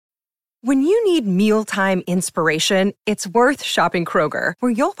When you need mealtime inspiration, it's worth shopping Kroger,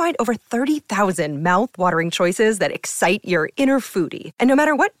 where you'll find over 30,000 mouth-watering choices that excite your inner foodie. And no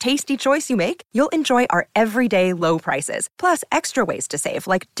matter what tasty choice you make, you'll enjoy our everyday low prices, plus extra ways to save,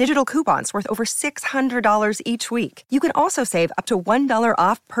 like digital coupons worth over $600 each week. You can also save up to $1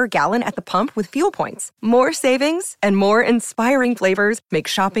 off per gallon at the pump with fuel points. More savings and more inspiring flavors make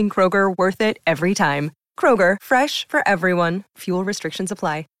shopping Kroger worth it every time. Kroger, fresh for everyone. Fuel restrictions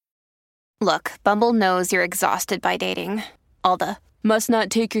apply. Look, Bumble knows you're exhausted by dating. All the, must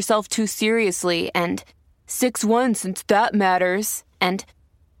not take yourself too seriously, and 6'1" since that matters, and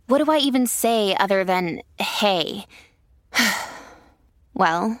what do I even say other than, hey?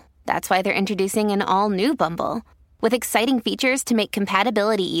 Well, that's why they're introducing an all-new Bumble, with exciting features to make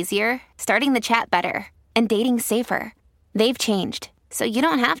compatibility easier, starting the chat better, and dating safer. They've changed, so you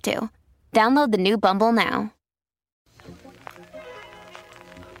don't have to. Download the new Bumble now.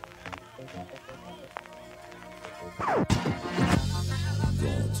 Gonna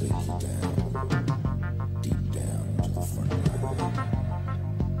take you down, deep down to the front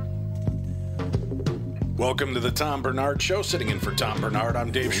line. Welcome to the Tom Bernard Show. Sitting in for Tom Bernard,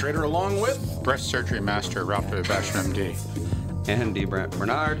 I'm Dave Schrader, along with breast surgery master Ralph W. Basham, MD. Andy Brent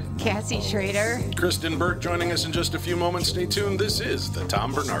Bernard. Cassie Schrader. Kristen Burt joining us in just a few moments. Stay tuned. This is the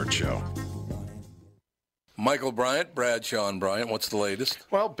Tom Bernard Show. Michael Bryant, Bradshaw and Bryant, what's the latest?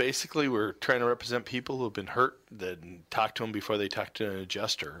 Well, basically, we're trying to represent people who have been hurt, then talk to them before they talk to an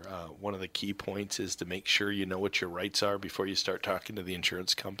adjuster. One of the key points is to make sure you know what your rights are before you start talking to the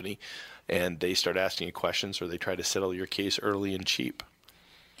insurance company, and they start asking you questions or they try to settle your case early and cheap.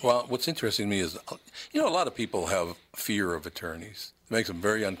 Well, what's interesting to me is, a lot of people have fear of attorneys. It makes them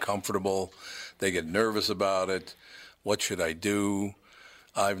very uncomfortable. They get nervous about it. What should I do?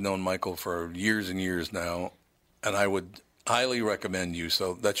 I've known Michael for years and years now, and I would highly recommend you.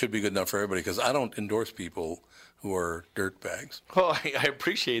 So that should be good enough for everybody, because I don't endorse people who are dirtbags. Well, I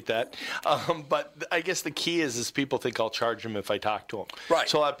appreciate that. But I guess the key is people think I'll charge them if I talk to them. Right.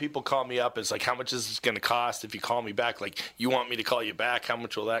 So a lot of people call me up. It's like, how much is this going to cost if you call me back? Like, you want me to call you back? How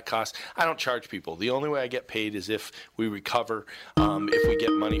much will that cost? I don't charge people. The only way I get paid is if we recover, if we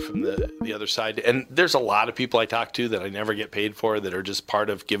get money from the other side. And there's a lot of people I talk to that I never get paid for that are just part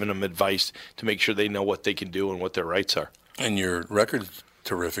of giving them advice to make sure they know what they can do and what their rights are. And your record's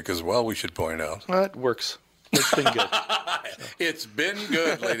terrific as well, we should point out. Well, it works. It's been good. It's been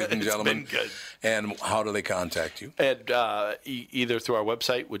good, ladies and gentlemen. It's been good. And how do they contact you? And either through our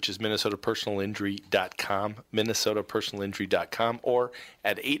website, which is minnesotapersonalinjury.com, minnesotapersonalinjury.com, or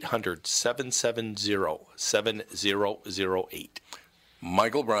at 800-770-7008.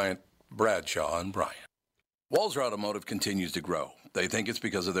 Michael Bryant, Bradshaw and Bryant. Walser Automotive continues to grow. They think it's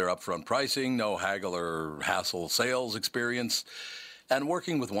because of their upfront pricing, no haggle or hassle sales experience, and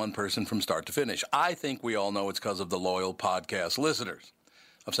working with one person from start to finish. I think we all know it's because of the loyal podcast listeners.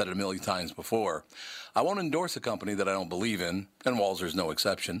 I've said it a million times before. I won't endorse a company that I don't believe in, and Walser's no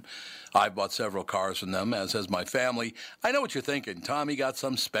exception. I've bought several cars from them, as has my family. I know what you're thinking. Tommy got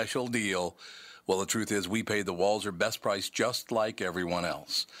some special deal. Well, the truth is we paid the Walser best price just like everyone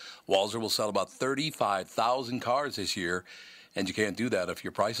else. Walser will sell about 35,000 cars this year, and you can't do that if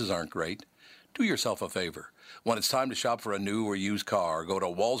your prices aren't great. Do yourself a favor. When it's time to shop for a new or used car, go to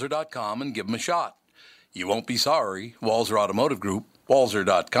Walser.com and give them a shot. You won't be sorry. Walser Automotive Group,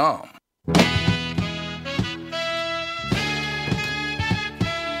 Walser.com.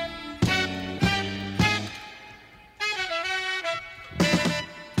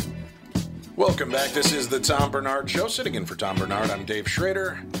 Welcome back. This is the Tom Bernard Show. Sitting in for Tom Bernard, I'm Dave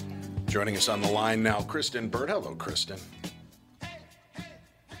Schrader. Joining us on the line now, Kristen Burt. Hello, Kristen.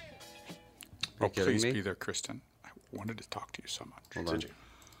 Oh, please be there, Kristen. I wanted to talk to you so much. Hold on.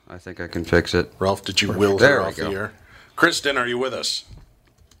 I think I can fix it. Ralph, did you will her off the air? Kristen, are you with us?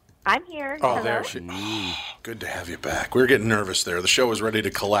 I'm here. Oh, Hello. there she is. Good to have you back. We were getting nervous there. The show was ready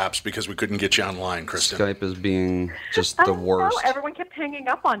to collapse because we couldn't get you online, Kristen. Skype is being just the worst. No, everyone kept hanging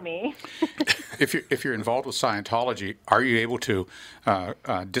up on me. If you're involved with Scientology, are you able to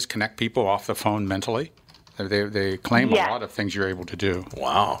disconnect people off the phone mentally? They claim a lot of things you're able to do.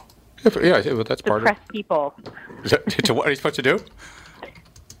 Wow. Yeah, that's part of it. Suppress people. What are you supposed to do?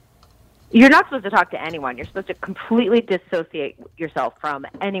 You're not supposed to talk to anyone. You're supposed to completely dissociate yourself from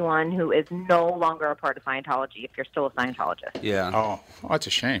anyone who is no longer a part of Scientology if you're still a Scientologist. Yeah. Oh, that's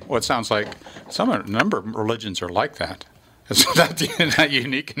a shame. Well, it sounds like a number of religions are like that. It's not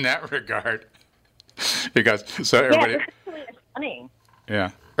unique in that regard. Because everybody. Yeah, it's funny.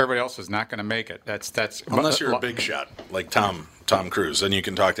 Yeah. Everybody else is not going to make it. That's unless you're a big shot like Tom Cruise, then you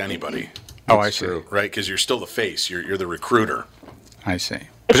can talk to anybody. Oh, I see. Right, because you're still the face. You're the recruiter. I see.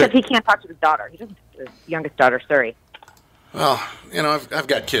 Except he can't talk to his daughter. He doesn't talk to his youngest daughter, Suri. Well, I've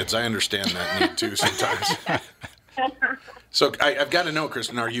got kids. I understand that need too sometimes. So I've got to know,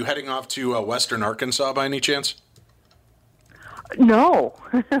 Kristen, are you heading off to Western Arkansas by any chance? No.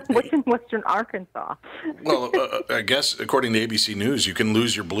 What's in Western Arkansas? Well, I guess according to ABC News, you can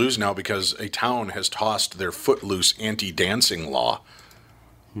lose your blues now because a town has tossed their footloose anti-dancing law.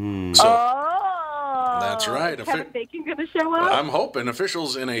 So that's right. Kevin Bacon going to show up? I'm hoping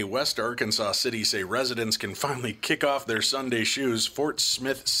officials in a West Arkansas city say residents can finally kick off their Sunday shoes. Fort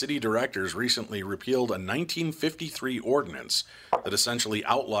Smith city directors recently repealed a 1953 ordinance that essentially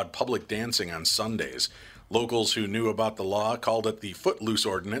outlawed public dancing on Sundays. Locals who knew about the law called it the Footloose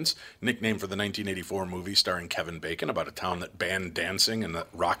Ordinance, nicknamed for the 1984 movie starring Kevin Bacon about a town that banned dancing and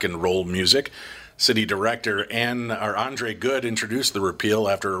rock and roll music. City Director Andre Good introduced the repeal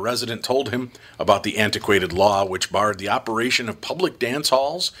after a resident told him about the antiquated law which barred the operation of public dance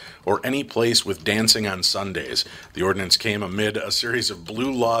halls or any place with dancing on Sundays. The ordinance came amid a series of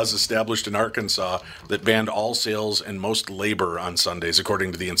blue laws established in Arkansas that banned all sales and most labor on Sundays,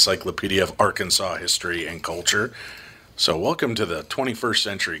 according to the Encyclopedia of Arkansas History and Culture. So welcome to the 21st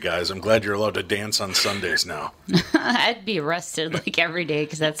century, guys. I'm glad you're allowed to dance on Sundays now. I'd be arrested like every day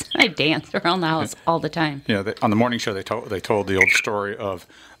because I dance around the house all the time. Yeah, on the morning show, they told the old story of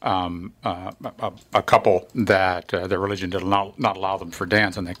a couple that their religion did not allow them for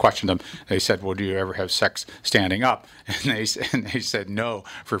dance, and they questioned them. They said, "Well, do you ever have sex standing up?" And they said no,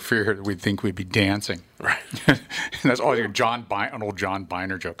 for fear that we'd think we'd be dancing. Right. And that's always an old John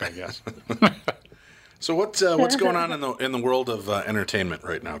Biner joke, I guess. So what's going on in the world of entertainment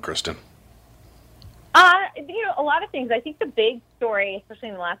right now, Kristen? A lot of things. I think the big story, especially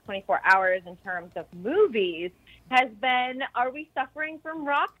in the last 24 hours in terms of movies, has been, are we suffering from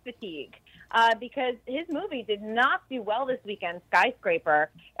rock fatigue? Because his movie did not do well this weekend,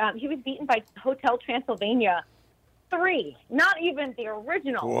 Skyscraper. He was beaten by Hotel Transylvania 3, not even the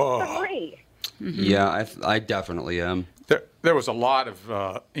original. Whoa. 3. Mm-hmm. Yeah, I definitely am. There was a lot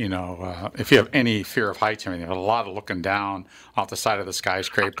of, if you have any fear of heights, I mean, there was a lot of looking down off the side of the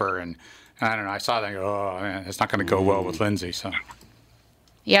skyscraper, and I don't know, I saw that and go, oh, man, it's not going to go well with Lindsay, so.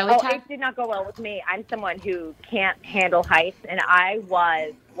 Yeah, it did not go well with me. I'm someone who can't handle heights, and I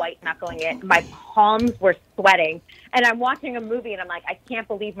was white-knuckling it. My palms were sweating, and I'm watching a movie, and I'm like, I can't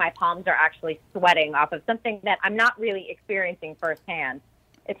believe my palms are actually sweating off of something that I'm not really experiencing firsthand.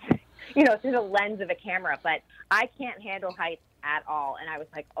 It's, through the lens of a camera, but I can't handle heights at all. And I was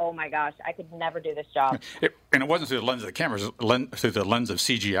like, oh my gosh, I could never do this job. And it wasn't through the lens of the camera, it was through the lens of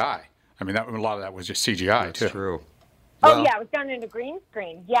CGI. I mean, a lot of that was just CGI, too. That's true. Oh, yeah, it was done in a green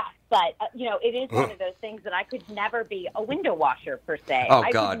screen, yes. But, it is one of those things that I could never be a window washer, per se. Oh,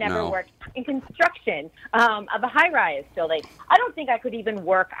 I God, could never no. work in construction of a high-rise building. I don't think I could even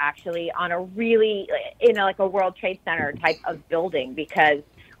work, actually, on a really, like a World Trade Center type of building, because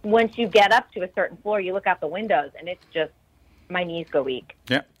once you get up to a certain floor, you look out the windows, and it's just, my knees go weak.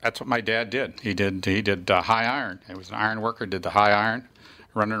 Yeah, that's what my dad did. He did high iron. He was an iron worker, did the high iron.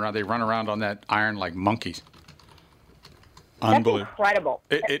 They run around on that iron like monkeys. Unbelievable. That's incredible.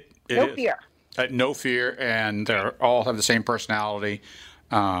 It no is. fear. No fear, and they all have the same personality.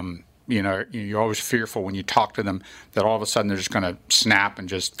 You're always fearful when you talk to them that all of a sudden they're just going to snap and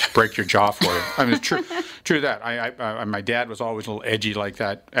just break your jaw for you. I mean, it's true that. My dad was always a little edgy like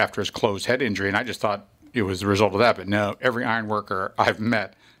that after his closed head injury, and I just thought it was the result of that. But no, every iron worker I've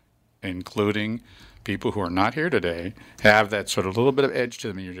met, including people who are not here today, have that sort of little bit of edge to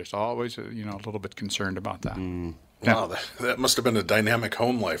them, and you're just always, a little bit concerned about that. Wow, that must have been a dynamic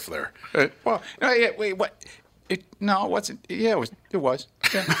home life there. Wait, what? It wasn't. Yeah, it was.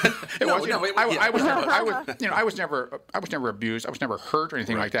 Yeah. It was. I was never abused. I was never hurt or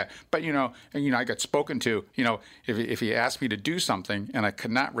anything like that. But I got spoken to. If he asked me to do something and I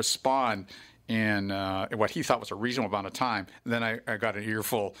could not respond in what he thought was a reasonable amount of time, then I got an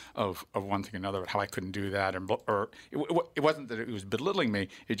earful of one thing or another, how I couldn't do that, or it wasn't that it was belittling me.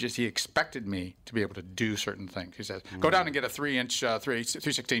 It just he expected me to be able to do certain things. He says, "Go down and get a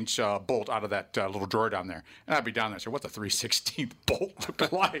 3/16" bolt out of that little drawer down there," and I'd be down there. So what's a 3/16 bolt look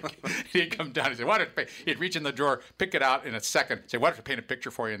like? He'd come down and say, "Why don't you?" He'd reach in the drawer, pick it out in a second, say, "Why don't you paint a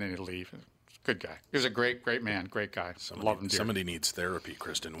picture for you?" And then he'd leave. Good guy. He was a great man. Great guy. Love him dearly. Somebody needs therapy,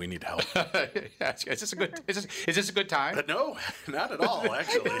 Kristen. We need help. Is this a good time? No, not at all.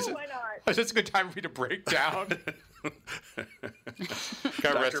 Actually, Why not? Is this a good time for me to break down?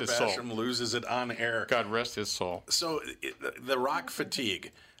 God rest his soul. Dr. Basham loses it on air. God rest his soul. So the rock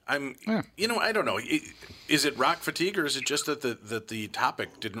fatigue. I don't know. Is it rock fatigue, or is it just that the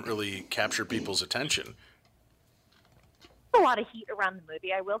topic didn't really capture people's attention? a lot of heat around the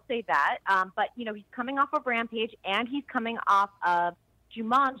movie. I will say that. But, you know, he's coming off of Rampage and he's coming off of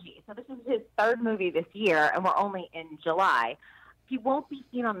Jumanji. So this is his third movie this year, and we're only in July. He won't be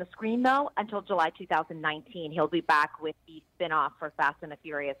seen on the screen, though, until July 2019. He'll be back with the spinoff for Fast and the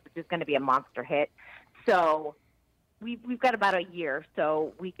Furious, which is going to be a monster hit. So we've got about a year.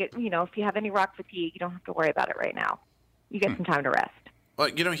 So we get, you know, if you have any rock fatigue, you don't have to worry about it right now. You get some time to rest. Well,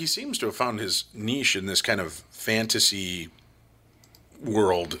 you know, he seems to have found his niche in this kind of fantasy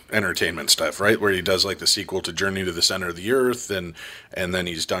world entertainment stuff, right? Where he does like the sequel to Journey to the Center of the Earth, and then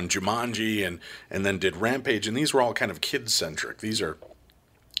he's done Jumanji, and then did Rampage, and these were all kind of kid centric. These are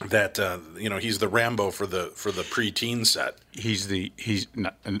that you know, he's the Rambo for the preteen set. He's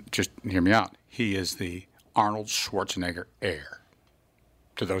not, just hear me out. He is the Arnold Schwarzenegger heir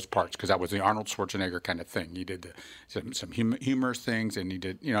to those parts, because that was the Arnold Schwarzenegger kind of thing. He did some humorous things, and he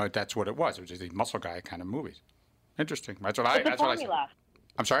did, you know, that's what it was. It was just these muscle guy kind of movies. Interesting. That's what I said.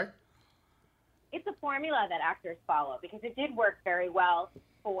 I'm sorry? It's a formula that actors follow, because it did work very well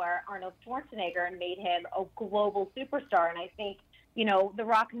for Arnold Schwarzenegger and made him a global superstar. And I think, you know, The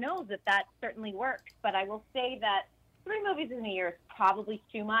Rock knows that certainly works. But I will say that 3 movies in a year is probably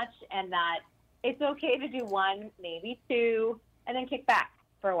too much, and that it's okay to do 1, maybe 2, and then kick back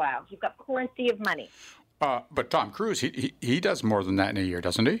for a while. You've got plenty of money. But Tom Cruise, he does more than that in a year,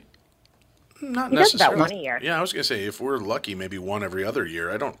 doesn't he? Not he does necessarily. about 1 a year. Yeah, I was going to say, if we're lucky, maybe 1 every other year.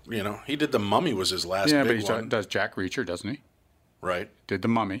 I don't, you know, he did The Mummy was his last big one. Yeah, but he does Jack Reacher, doesn't he? Right. Did The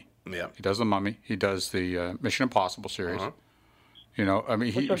Mummy. Yeah. He does The Mummy. He does the Mission Impossible series. Uh-huh. You know, I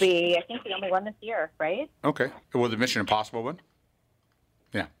mean, which will be, I think, the only one this year, right? Okay. Well, the Mission Impossible one?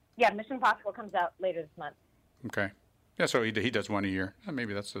 Yeah. Yeah, Mission Impossible comes out later this month. Okay. Yeah, so he does 1 a year.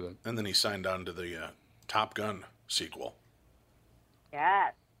 Maybe that's the... And then he signed on to the Top Gun sequel.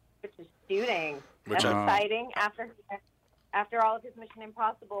 Yes, which is shooting. That's exciting. After all of his Mission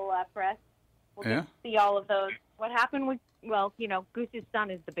Impossible press, we'll get to see all of those. What happened with, well, you know, Goose's son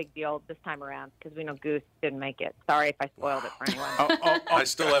is the big deal this time around, because we know Goose didn't make it. Sorry if I spoiled it for anyone. I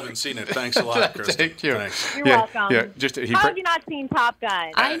still haven't seen it. Thanks a lot, Kristen. Thank you. Thanks. You're welcome. Yeah, How have you not seen Top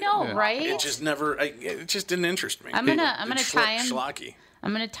Gun? I know, right? It just never. It just didn't interest me. I'm gonna tie him. Schlocky.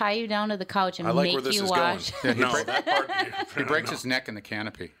 I'm gonna tie you down to the couch and like make where this you is watch. Going. No, that part. He breaks his neck in the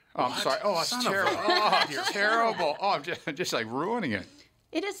canopy. Oh, I'm sorry. Oh, it's terrible. Oh, you're terrible. Oh, I'm just like ruining it.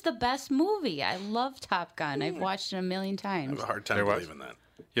 It is the best movie. I love Top Gun. I've watched it a million I times. have a hard time believing that.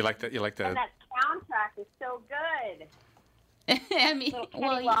 You like that? And that soundtrack is so good. I mean, So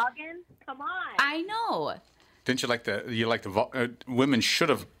Kenny Loggins, come on. I know. Didn't you like the women should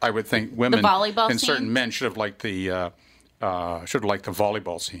have, I would think, women The volleyball and scene? certain men should have liked the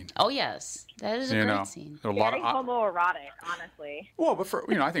volleyball scene. Oh yes, that is a great scene. A Very lot of homoerotic, honestly. well, but for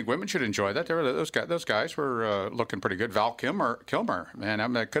I think women should enjoy that. Those guys were looking pretty good. Val Kilmer,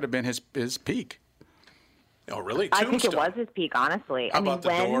 man, that could have been his peak. Oh, really? I think it was his peak, honestly. How about The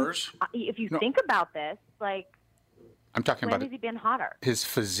Doors? If you think about this, like, I'm talking when about has he been hotter? his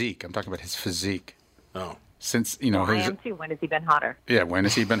physique. I'm talking about his physique. Oh. Since, you know, I am too. When has he been hotter? Yeah, when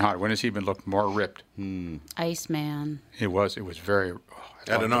has he been hotter? When has he been looked more ripped? Iceman. It was very...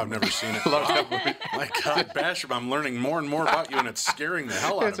 I don't know. I've never seen it. Love that movie. My God, Basham, I'm learning more and more about you, and it's scaring the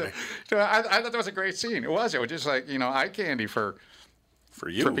hell out of me. I thought that was a great scene. It was just like, you know, eye candy for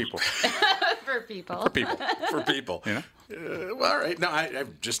you. For people. For people. For people. For people. You know? Well, all right. No,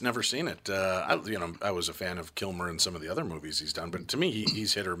 I've just never seen it. I was a fan of Kilmer and some of the other movies he's done, but to me,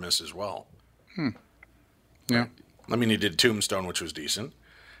 he's hit or miss as well. Yeah. I mean, he did Tombstone, which was decent.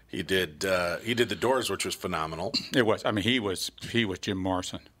 He did The Doors, which was phenomenal. It was. I mean, he was Jim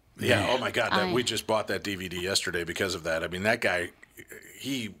Morrison. Yeah. Oh my God. We just bought that DVD yesterday because of that. I mean, that guy,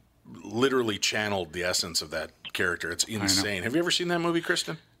 he literally channeled the essence of that character. It's insane. Have you ever seen that movie,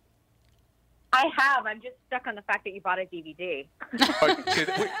 Kristen? I have. I'm just stuck on the fact that you bought a DVD.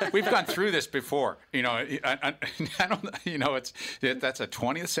 We've gone through this before. You know, I don't. You know, that's a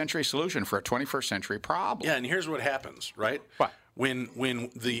 20th century solution for a 21st century problem. Yeah, and here's what happens, right? What?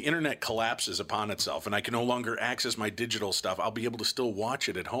 When the internet collapses upon itself and I can no longer access my digital stuff, I'll be able to still watch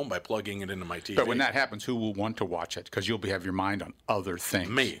it at home by plugging it into my TV. But when that happens, who will want to watch it? Because you'll have your mind on other things.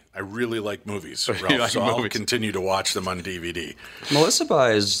 Me. I really like movies, Ralph, so I'll continue to watch them on DVD. Melissa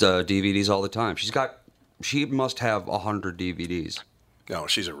buys DVDs all the time. She must have 100 DVDs. No,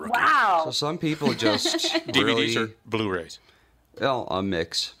 she's a rookie. Wow. So some people just DVDs or Blu-rays? Well, a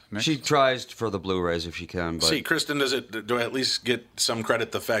mix. She tries for the Blu-rays if she can. But see, Kristen, do I at least get some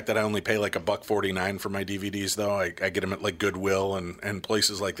credit the fact that I only pay like $1.49 for my DVDs, though? I get them at like Goodwill and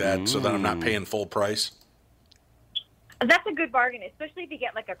places like that, so that I'm not paying full price. That's a good bargain, especially if you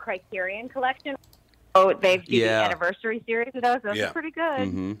get like a Criterion collection. Oh, they've the anniversary series of those. Those are pretty good.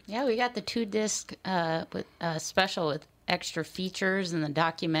 Mm-hmm. Yeah, we got the 2-disc with special with extra features and the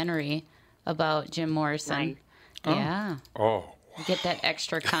documentary about Jim Morrison. Nice. Yeah. Oh. You get that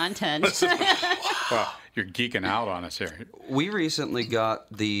extra content. Well, you're geeking out on us here. We recently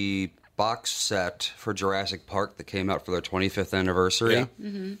got the box set for Jurassic Park that came out for their 25th anniversary. Yeah.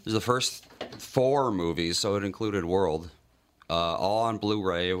 Mm-hmm. It was the first 4 movies, so it included World. All on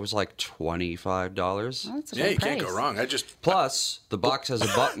Blu-ray. It was like $25. Well, that's a Yeah, good you price. can't go wrong. Plus, the box has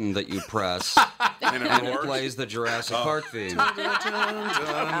a button that you press, and it plays the Jurassic Park theme. So,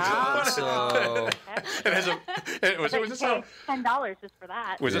 it has was this off, $10 just for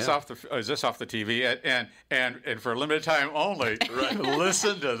that. was this off the TV? And for a limited time only.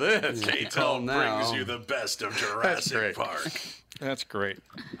 Listen to this. K-Tel brings you the best of Jurassic Park. That's great.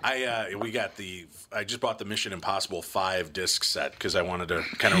 I just bought the Mission Impossible 5 disc set because I wanted to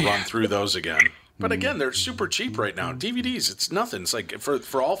kind of run through those again. But again, they're super cheap right now. DVDs, it's nothing. It's like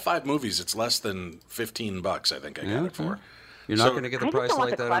for all 5 movies, it's less than $15. I think I got it for. You're not going to get the price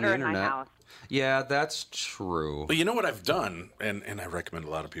like that on the in my internet. house. Yeah, that's true. But you know what I've done, and I recommend a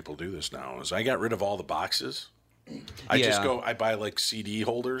lot of people do this now, is I got rid of all the boxes. I buy like CD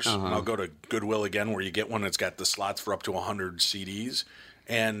holders, and I'll go to Goodwill again where you get one that's got the slots for up to 100 CDs.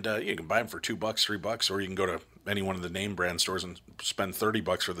 And you can buy them for $2, $3, or you can go to any one of the name brand stores and spend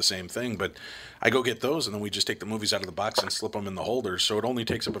 $30 for the same thing. But I go get those, and then we just take the movies out of the box and slip them in the holders. So it only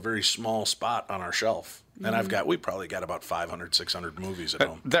takes up a very small spot on our shelf. And we probably got about 500, 600 movies at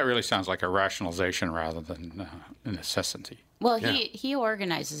home. That really sounds like a rationalization rather than a necessity. Well, he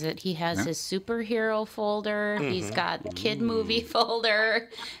organizes it. He has his superhero folder. He's got the kid movie folder.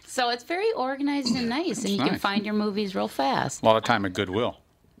 So it's very organized and nice, and you can find your movies real fast. A lot of time at Goodwill.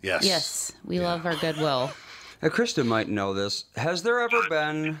 Yes. Yes, we love our Goodwill. Kristen might know this. Has there ever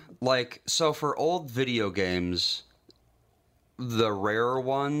been, for old video games, the rare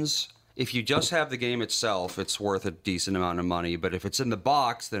ones, if you just have the game itself, it's worth a decent amount of money. But if it's in the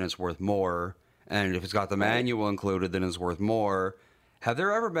box, then it's worth more. And if it's got the manual included, then it's worth more. Have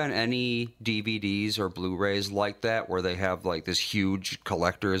there ever been any DVDs or Blu-rays like that where they have like this huge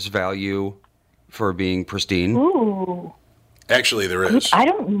collector's value for being pristine? Ooh. Actually, there is. I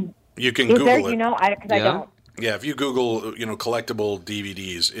don't. You can is Google there, it. I don't. Yeah, if you Google, collectible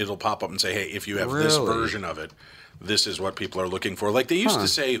DVDs, it'll pop up and say, hey, if you have this version of it, this is what people are looking for. Like they used to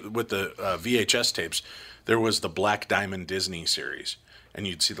say with the VHS tapes, there was the Black Diamond Disney series. And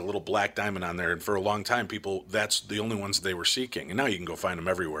you'd see the little black diamond on there. And for a long time, that's the only ones they were seeking. And now you can go find them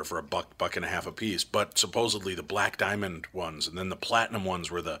everywhere for $1.50 a piece. But supposedly the black diamond ones and then the platinum ones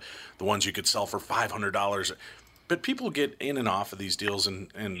were the ones you could sell for $500. But people get in and off of these deals.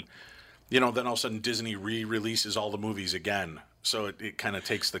 And then all of a sudden Disney re-releases all the movies again. So it kind of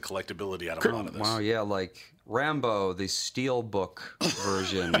takes the collectability out of a lot of this. Wow, yeah, like Rambo, the Steelbook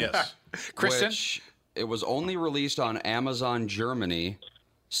version. Yes. Kristen? Which it was only released on Amazon Germany,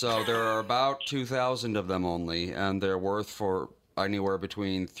 so there are about 2,000 of them only, and they're worth for anywhere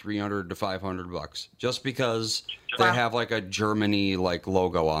between $300 to $500, just because they have like a Germany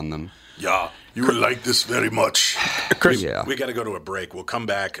logo on them. Yeah, you will like this very much. Chris, we got to go to a break. We'll come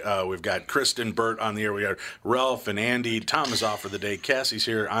back. We've got Kristen, Bert on the air. We got Ralph and Andy. Tom is off for the day. Cassie's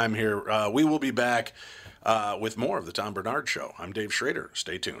here. I'm here. We will be back with more of the Tom Bernard Show. I'm Dave Schrader.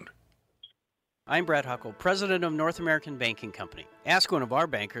 Stay tuned. I'm Brad Huckle, president of North American Banking Company. Ask one of our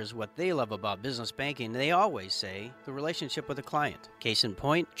bankers what they love about business banking. They always say the relationship with the client. Case in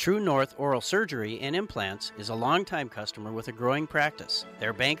point, True North Oral Surgery and Implants is a longtime customer with a growing practice.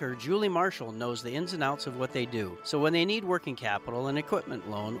 Their banker, Julie Marshall, knows the ins and outs of what they do. So when they need working capital, an equipment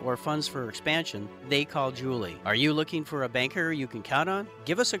loan, or funds for expansion, they call Julie. Are you looking for a banker you can count on?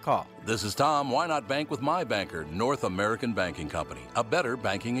 Give us a call. This is Tom. Why not bank with my banker, North American Banking Company? A better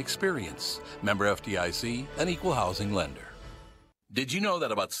banking experience. Member FDIC, an equal housing lender. Did you know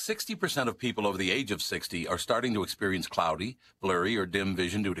that about 60% of people over the age of 60 are starting to experience cloudy, blurry, or dim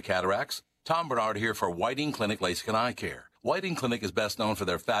vision due to cataracts? Tom Bernard here for Whiting Clinic LASIK and Eye Care. Whiting Clinic is best known for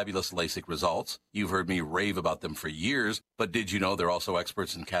their fabulous LASIK results. You've heard me rave about them for years, but did you know they're also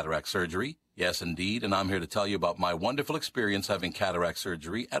experts in cataract surgery? Yes, indeed, and I'm here to tell you about my wonderful experience having cataract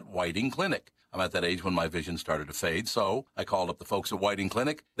surgery at Whiting Clinic. I'm at that age when my vision started to fade, so I called up the folks at Whiting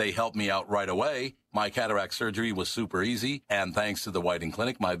Clinic. They helped me out right away. My cataract surgery was super easy, and thanks to the Whiting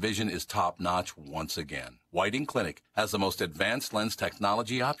Clinic, my vision is top-notch once again. Whiting Clinic has the most advanced lens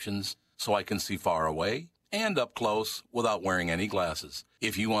technology options, so I can see far away and up close without wearing any glasses.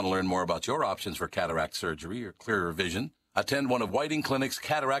 If you want to learn more about your options for cataract surgery or clearer vision, attend one of Whiting Clinic's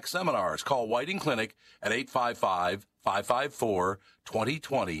cataract seminars. Call Whiting Clinic at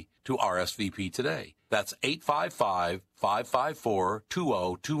 855-554-2020 to RSVP today. That's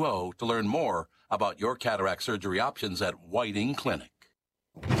 855-554-2020 to learn more about your cataract surgery options at Whiting Clinic.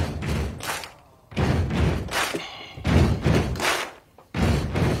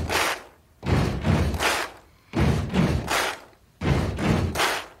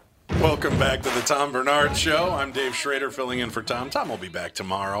 Welcome back to the Tom Bernard Show. I'm Dave Schrader filling in for Tom. Tom will be back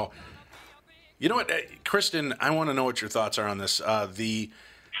tomorrow. You know what, Kristen, I want to know what your thoughts are on this.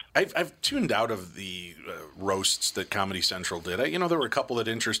 I've tuned out of the roasts that Comedy Central did. There were a couple that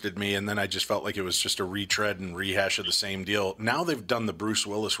interested me, and then I just felt like it was just a retread and rehash of the same deal. Now they've done the Bruce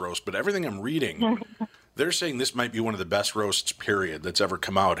Willis roast, but everything I'm reading, they're saying this might be one of the best roasts, period, that's ever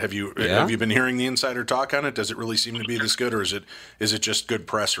come out. Have you been hearing the insider talk on it? Does it really seem to be this good, or is it just good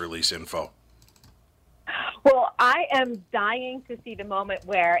press release info? Well, I am dying to see the moment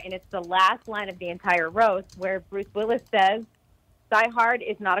where, and it's the last line of the entire roast, where Bruce Willis says, Die Hard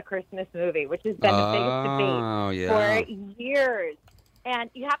is not a Christmas movie, which has been the biggest debate for years. And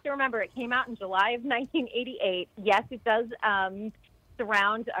you have to remember, it came out in July of 1988. Yes, it does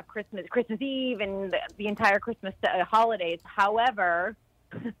surround a Christmas Eve and the entire Christmas holidays. However,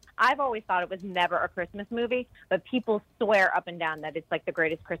 I've always thought it was never a Christmas movie, but people swear up and down that it's like the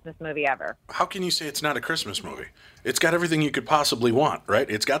greatest Christmas movie ever. How can you say it's not a Christmas movie? It's got everything you could possibly want, right?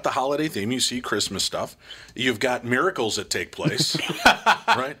 It's got the holiday theme. You see Christmas stuff. You've got miracles that take place,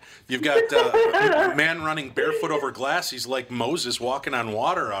 right? You've got a man running barefoot over glass. He's like Moses walking on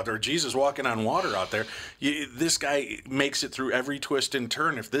water out there, or Jesus walking on water out there. This guy makes it through every twist and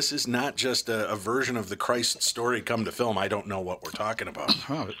turn. If this is not just a version of the Christ story come to film, I don't know what we're talking about.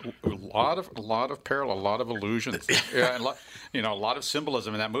 Oh, a lot of parallel, a lot of allusions, and a lot of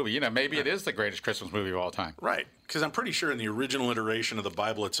symbolism in that movie. Maybe it is the greatest Christmas movie of all time. Right, because I'm pretty sure in the original iteration of the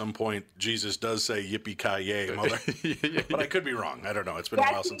Bible, at some point, Jesus does say "Yippee-ki-yay, mother," but I could be wrong. I don't know. It's been a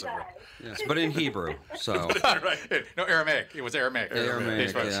while since I've read. Yes, but in Hebrew, so right. No, Aramaic. It was Aramaic.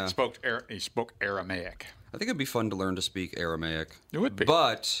 He spoke Aramaic. I think it'd be fun to learn to speak Aramaic. It would be,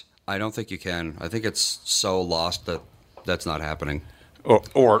 but I don't think you can. I think it's so lost that that's not happening.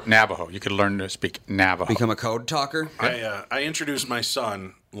 Or Navajo. You could learn to speak Navajo. Become a code talker? I introduced my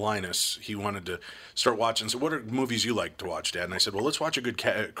son, Linus. He wanted to start watching. So what are movies you like to watch, Dad? And I said, well, let's watch a good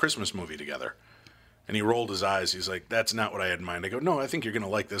Christmas movie together. And he rolled his eyes. He's like, that's not what I had in mind. I go, no, I think you're going to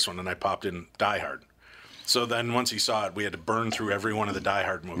like this one. And I popped in Die Hard. So then once he saw it, we had to burn through every one of the Die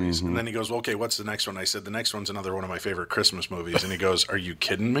Hard movies. Mm-hmm. And then he goes, well, okay, what's the next one? I said, the next one's another one of my favorite Christmas movies. And he goes, are you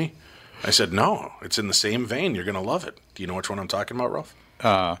kidding me? I said, no, it's in the same vein. You're going to love it. Do you know which one I'm talking about, Ralph?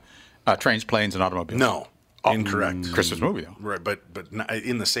 Trains, Planes, and Automobiles. No, incorrect. Christmas movie, though. Right, but not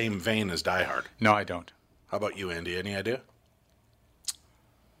in the same vein as Die Hard. No, I don't. How about you, Andy? Any idea?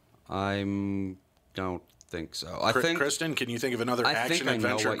 I don't think so. I think Kristen, can you think of another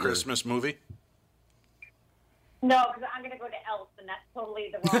action-adventure Christmas movie? No, because I'm going to go to Elf, and that's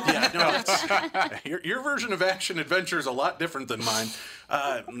totally the wrong. Your version of action-adventure is a lot different than mine.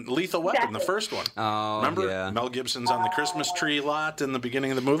 Lethal Weapon, the first one. Oh, remember? Yeah. Mel Gibson's on the Christmas tree lot in the beginning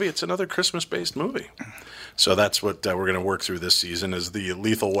of the movie. It's another Christmas-based movie. So that's what we're going to work through this season is the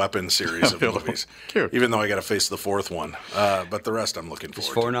Lethal Weapon series of movies. Cute. Even though I got to face the fourth one. But the rest I'm looking forward to.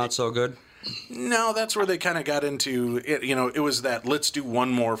 Is 4 not so good? No, that's where they kind of got into it. It was that let's do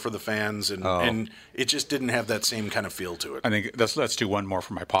one more for the fans, and it just didn't have that same kind of feel to it. I think let's do one more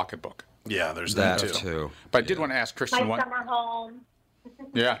for my pocketbook. Yeah, there's that too. But I did want to ask Christian my summer home.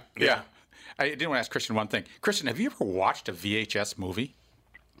 Yeah. I did want to ask Christian one thing. Christian, have you ever watched a VHS movie?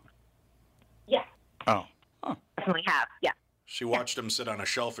 Yes. Oh. Definitely have. Yeah. She watched them sit on a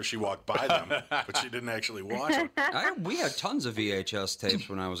shelf as she walked by them, but she didn't actually watch them. We had tons of VHS tapes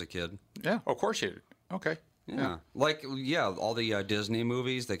when I was a kid. Yeah, of course you did. Okay. Yeah. All the Disney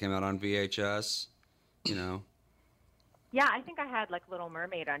movies, they came out on VHS, Yeah, I think I had like Little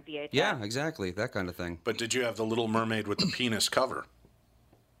Mermaid on VHS. Yeah, exactly. That kind of thing. But did you have the Little Mermaid with the penis cover?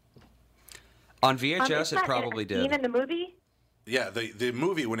 On VHS, it probably did. Scene in the movie? Yeah, the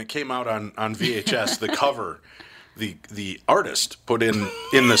movie, when it came out on VHS, the cover... The artist put in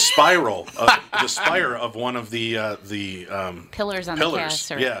the spiral the spire of one of the pillars on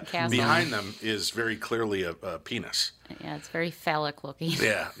the castle. Behind them is very clearly a penis. Yeah, it's very phallic looking.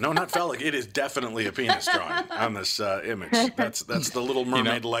 Yeah, no, not phallic. It is definitely a penis drawing on this image. That's the Little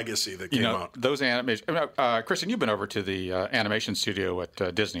Mermaid legacy that came out. Those animation. Kristen, you've been over to the animation studio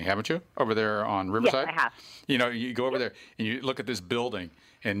at Disney, haven't you? Over there on Riverside. Yes, I have. You go over there and you look at this building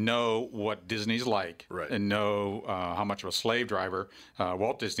and know what Disney's like, right. And know how much of a slave driver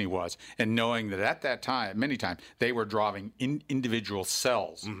Walt Disney was, and knowing that at that time, many times, they were drawing individual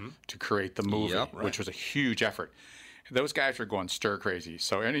cells to create the movie, which was a huge effort. those guys were going stir crazy.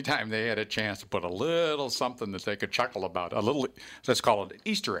 So anytime they had a chance to put a little something that they could chuckle about, a little, let's call it an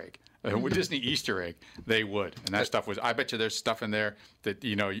Easter egg, a Disney Easter egg, they would. And that stuff was, I bet you there's stuff in there that,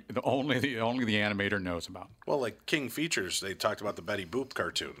 only the animator knows about. Well, like King Features, they talked about the Betty Boop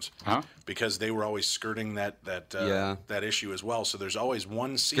cartoons. Because they were always skirting that issue as well. So there's always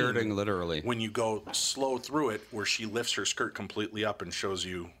one scene. Skirting, literally. When you go slow through it where she lifts her skirt completely up and shows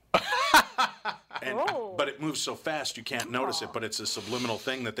you... But it moves so fast you can't notice it, but it's a subliminal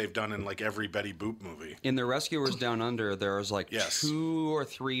thing that they've done in like every Betty Boop movie. In The Rescuers Down Under, there was like 2 or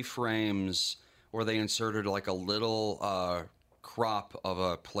 3 frames where they inserted like a little crop of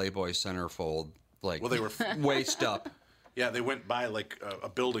a Playboy centerfold, like they were waist up. Yeah, they went by like a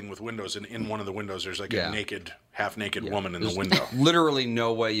building with windows, and in one of the windows there's like a half-naked woman in the window. Literally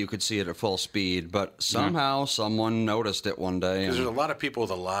no way you could see it at full speed, but somehow someone noticed it one day. Because there's a lot of people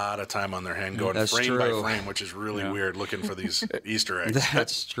with a lot of time on their hand going frame by frame, which is really weird looking for these Easter eggs.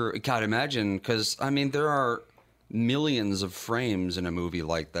 That's true. God, imagine, because, I mean, there are millions of frames in a movie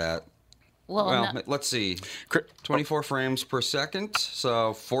like that. Well, let's see. 24 frames per second, so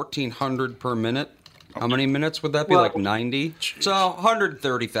 1,400 per minute. How many minutes would that be? Like 90? Geez. So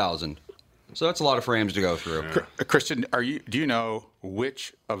 130,000. So that's a lot of frames to go through. Yeah. Kristen, do you know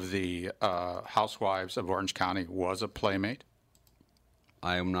which of the housewives of Orange County was a Playmate?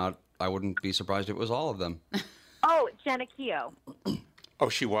 I wouldn't be surprised if it was all of them. Oh, Jenna Keogh. Oh,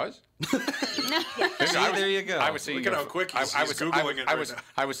 she was? See, there you go. I was thinking Look at how quick he's Googling it right now.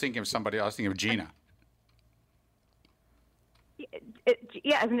 I was thinking of somebody else. I was thinking of Gina.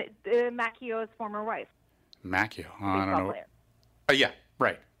 Isn't it Matt Keogh's former wife? Matt Keogh. I don't know. Yeah,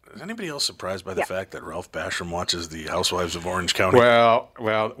 right. Is anybody else surprised by the fact that Ralph Basham watches the Housewives of Orange County?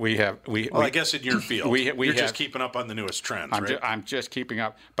 Well, we have. I guess in your field, you're just keeping up on the newest trends, right? I'm just keeping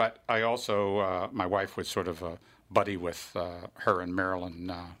up, but I also, my wife was sort of a buddy with her and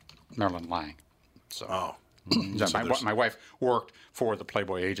Marilyn Lang. So. My wife worked for the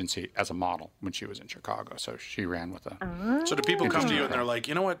Playboy agency as a model when she was in Chicago, so she ran with a... So do people come to you and they're like,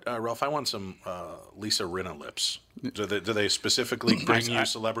 you know what, Ralph, I want some Lisa Rinna lips. Do they specifically bring you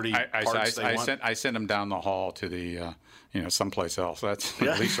celebrity parts they want? I sent them down the hall to the, someplace else. That's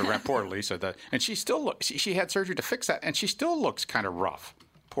Lisa Rinna, poor Lisa. And she still looks, she had surgery to fix that, and she still looks kind of rough.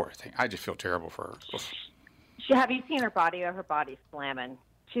 Poor thing. I just feel terrible for her. Have you seen her body? Her body's slamming.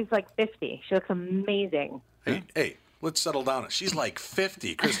 She's like 50. She looks amazing. Hey, let's settle down. She's like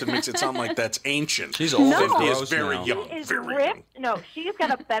 50. Kristen makes it sound like that's ancient. She's old. 50 is very young. She is very ripped. young. No, she's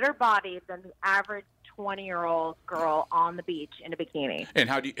got a better body than the average 20-year-old girl on the beach in a bikini. And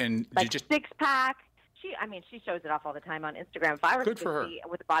how do you? And like you just six-pack. She shows it off all the time on Instagram. If I were 50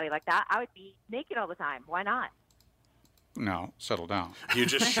 with a body like that, I would be naked all the time. Why not? No, settle down. You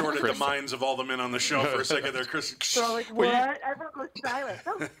just shorted the minds of all the men on the show for a second there, Chris. So like, what? Everyone goes silent.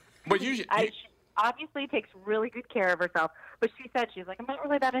 No. But she obviously takes really good care of herself. But she said, she's like, I'm not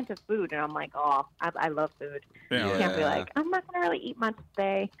really that into food. And I'm like, oh, I love food. Yeah. You can't be like, I'm not going to really eat much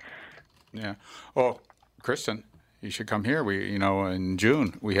today. Yeah. Oh, Kristen, you should come here. We, in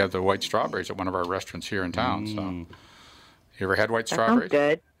June, we have the white strawberries at one of our restaurants here in town. So, you ever had white strawberries? Sounds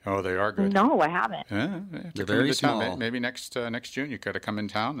good. Oh, they are good. No, I haven't. Yeah, they're very small. Maybe next June you got to come in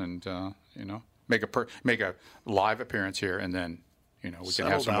town and make a live appearance here, and then we can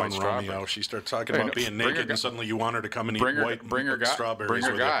have some white strawberries. Romeo. She starts talking about being naked, and suddenly you want her to come and eat white strawberries. Bring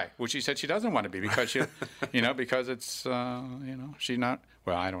her with guy, which she said she doesn't want to be because she, because it's she's not.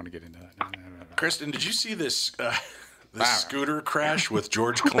 Well, I don't want to get into that. No. Kristen, did you see this scooter crash with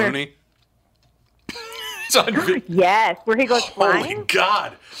George Clooney? Yes, where he goes flying. Holy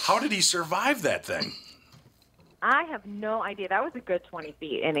God! How did he survive that thing? I have no idea. That was a good 20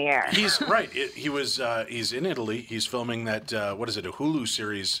 feet in the air. He's right. He's in Italy. He's filming that, a Hulu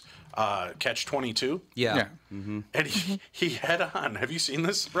series, Catch 22? Yeah. Mm-hmm. And he head on. Have you seen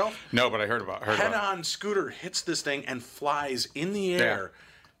this, Ralph? No, but I heard about it. Head on scooter hits this thing and flies in the air,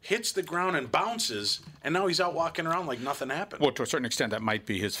 hits the ground and bounces, and now he's out walking around like nothing happened. Well, to a certain extent, that might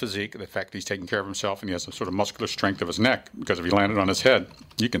be his physique, the fact that he's taking care of himself and he has a sort of muscular strength of his neck, because if he landed on his head,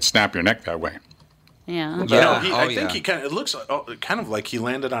 you can snap your neck that way. Yeah. I think he it looks kind of like he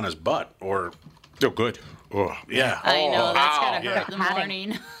landed on his butt, or... Oh, good. Oh. Yeah. I know, that's got to hurt in the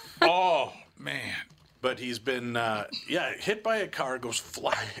morning. Oh, man. But he's been, hit by a car, goes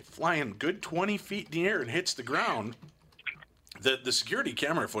flying good 20 feet in the air and hits the ground. The security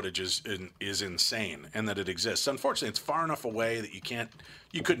camera footage is insane, and that it exists. Unfortunately, it's far enough away that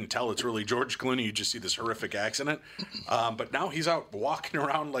you couldn't tell it's really George Clooney. You just see this horrific accident. But now he's out walking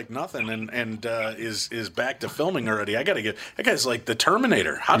around like nothing, and is back to filming already. I gotta get that guy's like the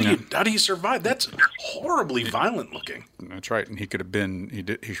Terminator. How do you survive? That's horribly violent looking. That's right, and he could have done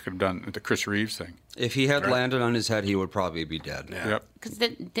the Chris Reeves thing. If he had landed on his head, he would probably be dead. Yeah. Yep. Because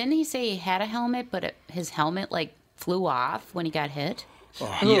didn't he say he had a helmet, but his helmet flew off when he got hit?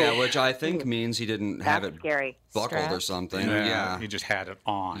 Oh. Yeah, which I think means he didn't have it scary. buckled or something. Yeah, he just had it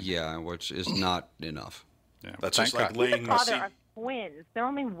on. Yeah, which is not enough. Yeah, that's just like laying the seat. Are twins. They're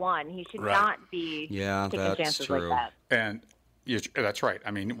only one. He should not be taking chances like that. And that's right.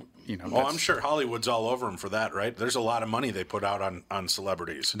 I mean, Well, I'm sure Hollywood's all over him for that, right? There's a lot of money they put out on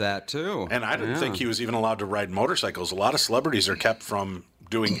celebrities. That too. And I didn't think he was even allowed to ride motorcycles. A lot of celebrities are kept from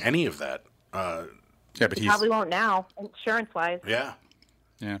doing any of that. Yeah, but he probably won't now, insurance-wise. Yeah.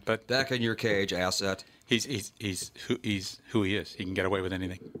 Yeah, but back in your cage, asset. He's who he is. He can get away with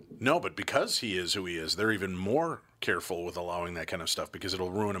anything. No, but because he is who he is, they're even more careful with allowing that kind of stuff because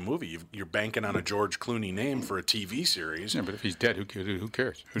it'll ruin a movie. You're banking on a George Clooney name for a TV series. Yeah, but if he's dead, who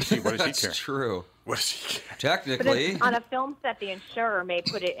cares? What does he care? That's true. What does he care? Technically. But on a film set, the insurer may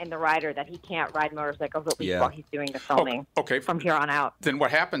put it in the rider that he can't ride motorcycles at least while he's doing the filming. Okay. From here on out. Then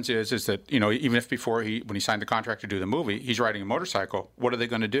what happens is that even if when he signed the contract to do the movie, he's riding a motorcycle. What are they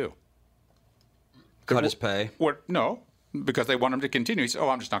going to do? Cut his pay? What? No, because they want him to continue. He said,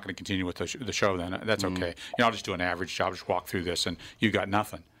 I'm just not going to continue with the show then. That's okay. I'll just do an average job, just walk through this, and you got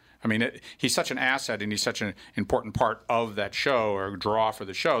nothing. I mean, he's such an asset, and he's such an important part of that show or draw for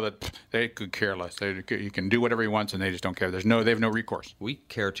the show that they could care less. He can do whatever he wants, and they just don't care. They have no recourse. We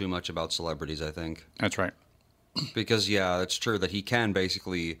care too much about celebrities, I think. That's right. Because, it's true that he can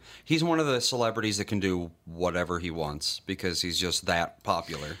he's one of the celebrities that can do whatever he wants because he's just that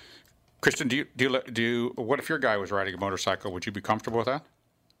popular. Kristen, do you what if your guy was riding a motorcycle? Would you be comfortable with that?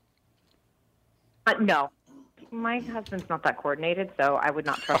 No. My husband's not that coordinated, so I would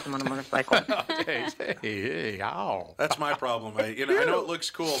not trust him on a motorcycle. Hey, ow. That's my problem. I know it looks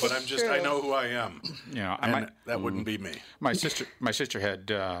cool, but I know who I am. That wouldn't be me. My sister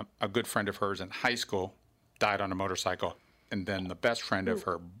had a good friend of hers in high school died on a motorcycle. And then the best friend of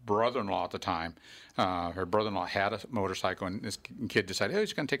her brother-in-law at the time, her brother-in-law had a motorcycle, and this kid decided,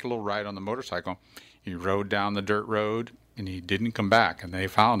 he's going to take a little ride on the motorcycle. He rode down the dirt road, and he didn't come back. And they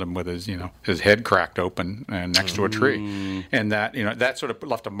found him with his head cracked open and next to a tree. And that sort of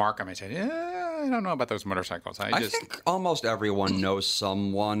left a mark on me. I said, I don't know about those motorcycles. I think almost everyone knows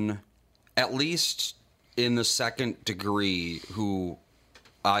someone, at least in the second degree, who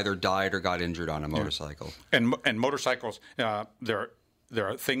either died or got injured on a motorcycle. And motorcycles, there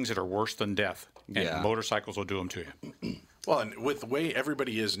are things that are worse than death, and motorcycles will do them to you. Well, and with the way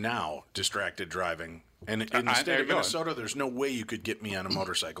everybody is now, distracted driving, and in the state of Minnesota, there's no way you could get me on a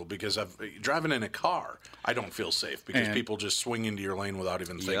motorcycle because driving in a car, I don't feel safe because people just swing into your lane without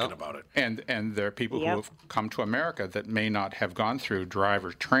even thinking about it. And there are people who have come to America that may not have gone through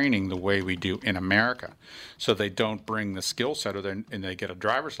driver training the way we do in America. So they don't bring the skill set and they get a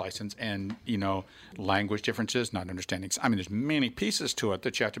driver's license and, language differences, not understanding. I mean, there's many pieces to it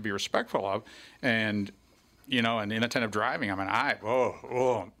that you have to be respectful of. And and inattentive driving, I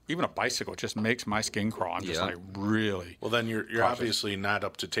mean, even a bicycle just makes my skin crawl. I'm just really. Well, then you're obviously not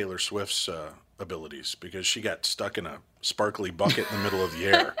up to Taylor Swift's abilities because she got stuck in a sparkly bucket in the middle of the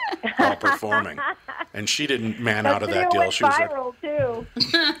air while performing, and she didn't man out of that deal. She was viral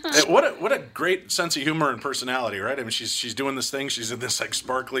too. What a great sense of humor and personality, right? I mean, she's doing this thing. She's in this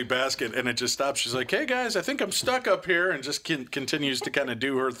sparkly basket, and it just stops. She's like, "Hey guys, I think I'm stuck up here," and just continues to kind of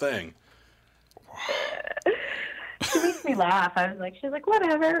do her thing. She makes me laugh. She's like,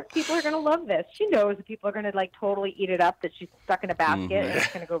 whatever. People are going to love this. She knows that people are going to totally eat it up, that she's stuck in a basket and it's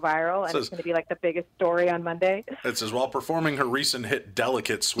going to go viral and it's going to be the biggest story on Monday. It says, while performing her recent hit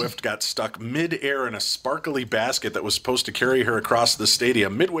Delicate, Swift got stuck mid-air in a sparkly basket that was supposed to carry her across the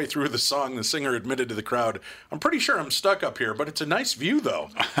stadium. Midway through the song, the singer admitted to the crowd, "I'm pretty sure I'm stuck up here, but it's a nice view, though."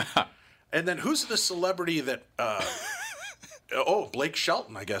 And then who's the celebrity that... Blake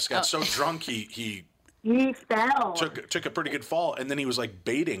Shelton, I guess, got so drunk he fell. Took a pretty good fall, and then he was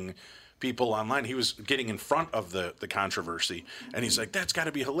baiting people online. He was getting in front of the controversy, and he's like, "That's got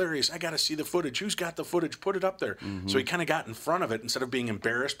to be hilarious. I got to see the footage. Who's got the footage? Put it up there." Mm-hmm. So he kind of got in front of it instead of being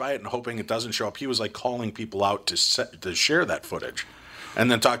embarrassed by it and hoping it doesn't show up. He was calling people out to share that footage. And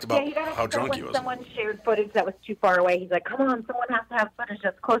then talked about how drunk he was. Someone shared footage that was too far away. He's like, "Come on, someone has to have footage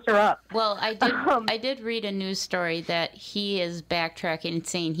that's closer up." Well, I did read a news story that he is backtracking and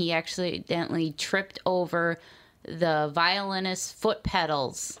saying he accidentally tripped over the violinist's foot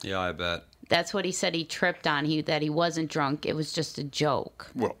pedals. Yeah, I bet. That's what he said he tripped on. That he wasn't drunk. It was just a joke.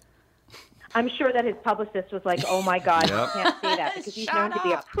 Well, I'm sure that his publicist was like, "Oh my God, you can't say that," because he's known to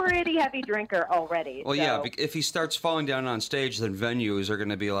be a pretty heavy drinker already. Well, yeah, if he starts falling down on stage, then venues are going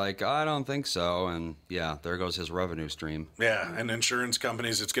to be like, "I don't think so," and yeah, there goes his revenue stream. Yeah, and insurance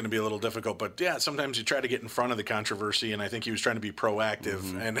companies, it's going to be a little difficult, but yeah, sometimes you try to get in front of the controversy, and I think he was trying to be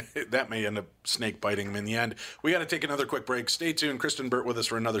proactive, and that may end up snake biting him in the end. We got to take another quick break. Stay tuned. Kristen Burt with us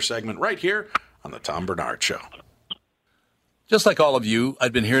for another segment right here on the Tom Bernard Show. Just like all of you,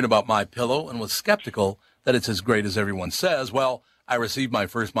 I'd been hearing about MyPillow and was skeptical that it's as great as everyone says. Well, I received my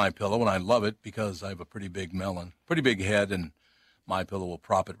first MyPillow, and I love it because I have a pretty big head, and MyPillow will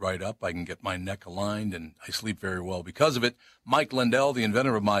prop it right up. I can get my neck aligned, and I sleep very well because of it. Mike Lindell, the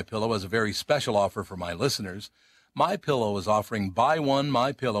inventor of MyPillow, has a very special offer for my listeners. MyPillow is offering buy one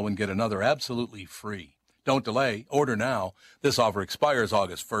MyPillow and get another absolutely free. Don't delay. Order now. This offer expires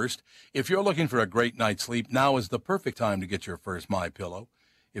August 1st. If you're looking for a great night's sleep, now is the perfect time to get your first MyPillow.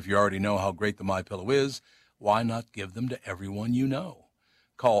 If you already know how great the MyPillow is, why not give them to everyone you know?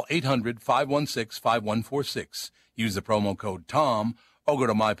 Call 800-516-5146. Use the promo code TOM or go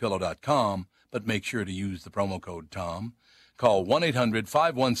to MyPillow.com, but make sure to use the promo code TOM. Call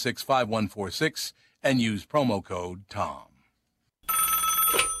 1-800-516-5146 and use promo code TOM.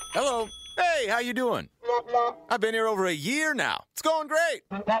 Hello. Hey, how you doing? I've been here over a year now. It's going great.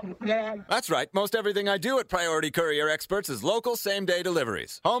 That's right. Most everything I do at Priority Courier Experts is local same-day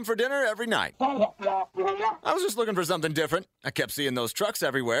deliveries. Home for dinner every night. I was just looking for something different. I kept seeing those trucks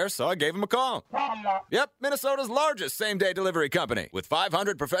everywhere, so I gave them a call. Yep, Minnesota's largest same-day delivery company, with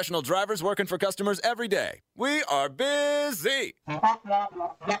 500 professional drivers working for customers every day. We are busy.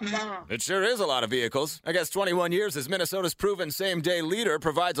 It sure is a lot of vehicles. I guess 21 years as Minnesota's proven same-day leader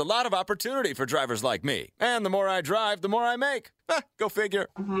provides a lot of opportunity for drivers like me. And the more I drive, the more I make. Go figure.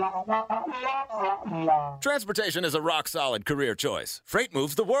 Transportation is a rock-solid career choice. Freight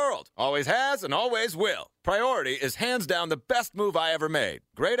moves the world. Always has and always will. Priority is hands down the best move I ever made.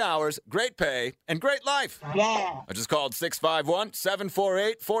 Great hours, great pay, and great life. I just called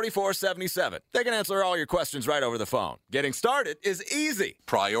 651-748-4477. They can answer all your questions right over the phone. Getting started is easy.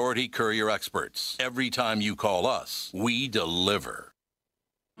 Priority Courier Experts. Every time you call us, we deliver.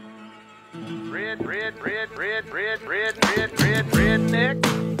 Redneck.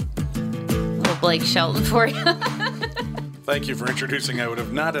 Little Blake Shelton for you. Thank you for introducing. I would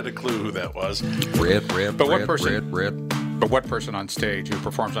have not had a clue who that was. But what person on stage who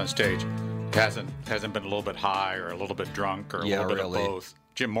performs on stage hasn't been a little bit high or a little bit drunk or a little bit of both?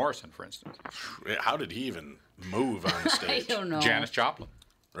 Jim Morrison, for instance. How did he even move on stage? I don't know. Janis Joplin.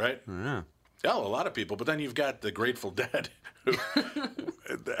 Right? Yeah. Yeah, a lot of people. But then you've got the Grateful Dead.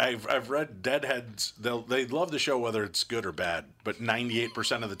 I've read Deadheads. They love the show whether it's good or bad. But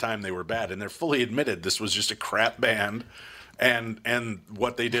 98% of the time they were bad, and they're fully admitted this was just a crap band. And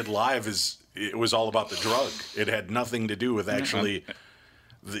what they did live it was all about the drug. It had nothing to do with actually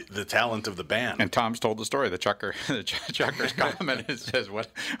the talent of the band. And Tom's told the story. Chucker's comment says, "What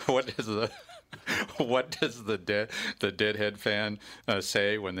does the Deadhead fan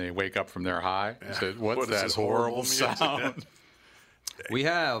say when they wake up from their high?" He says, "What's that horrible sound?" We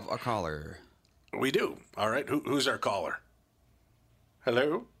have a caller. We do. All right. Who's our caller?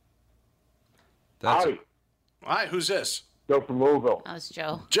 Hello? Hi. Hi, who's this? Joe from Louisville. That was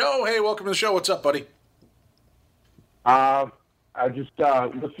Joe. Joe, hey, welcome to the show. What's up, buddy? I just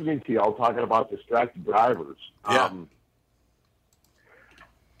listening to y'all talking about distracted drivers. Yeah.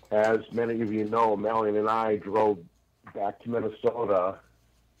 As many of you know, Melanie and I drove back to Minnesota,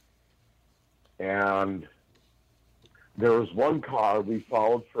 and there was one car we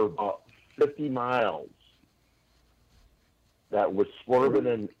followed for about 50 miles that was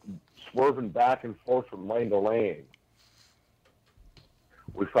swerving back and forth from lane to lane.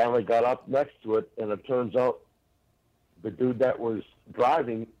 We finally got up next to it, and it turns out the dude that was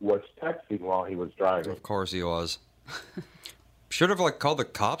driving was texting while he was driving. Of course he was. Should have called the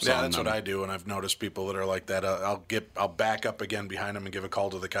cops on them. Yeah, that's what I do, and I've noticed people that are like that. I'll back up again behind them and give a call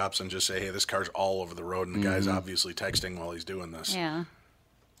to the cops and just say, "Hey, this car's all over the road, and the guy's obviously texting while he's doing this." Yeah.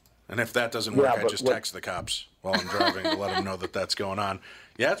 And if that doesn't work, I just text the cops while I'm driving to let them know that that's going on.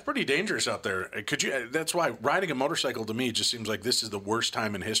 Yeah, it's pretty dangerous out there. That's why riding a motorcycle to me just seems like this is the worst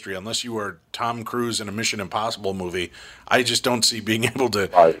time in history. Unless you are Tom Cruise in a Mission Impossible movie, I just don't see being able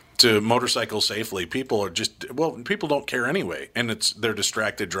to motorcycle safely. People don't care anyway, and they're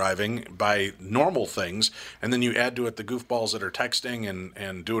distracted driving by normal things, and then you add to it the goofballs that are texting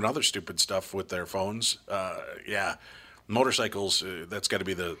and doing other stupid stuff with their phones. Yeah. Motorcycles, that's got to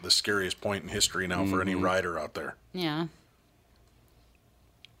be the scariest point in history now for any rider out there. Yeah.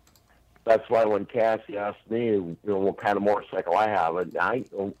 That's why when Cassie asked me, what kind of motorcycle I have, I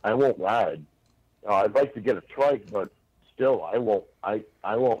won't ride. I'd like to get a trike, but still, I won't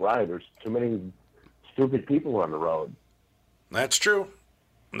ride. There's too many stupid people on the road. That's true.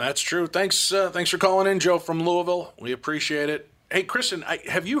 Thanks for calling in, Joe from Louisville. We appreciate it. Hey, Kristen,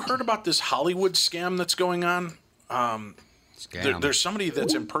 have you heard about this Hollywood scam that's going on? There's somebody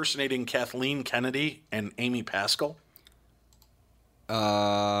that's impersonating Kathleen Kennedy and Amy Pascal.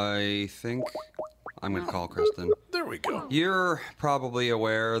 I think I'm going to call Kristen. There we go. You're probably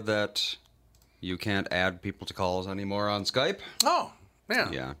aware that you can't add people to calls anymore on Skype. Oh,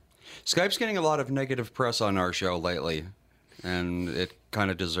 yeah. Yeah. Skype's getting a lot of negative press on our show lately, and it kind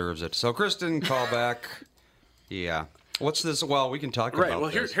of deserves it. So, Kristen, call back. Yeah. What's this? Well, we can talk about Well,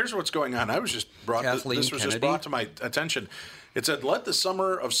 here's what's going on. I was just brought this was just brought to my attention. It said, "Let the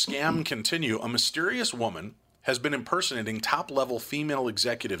summer of scam continue. A mysterious woman has been impersonating top-level female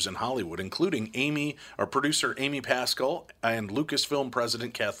executives in Hollywood, including producer Amy Pascal and Lucasfilm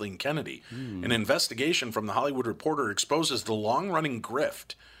president Kathleen Kennedy. An investigation from The Hollywood Reporter exposes the long-running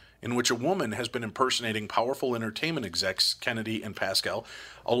grift in which a woman has been impersonating powerful entertainment execs Kennedy and Pascal,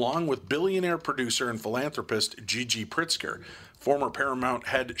 along with billionaire producer and philanthropist Gigi Pritzker, former Paramount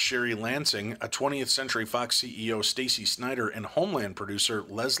head Sherry Lansing, a 20th Century Fox CEO Stacey Snider, and Homeland producer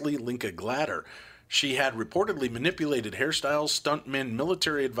Leslie Linka Glatter. She had reportedly manipulated hairstyles, stuntmen,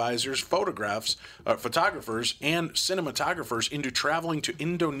 military advisors, photographers, and cinematographers into traveling to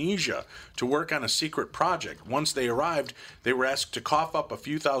Indonesia to work on a secret project. Once they arrived, they were asked to cough up a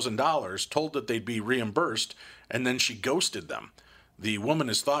few $1,000s, told that they'd be reimbursed, and then she ghosted them. The woman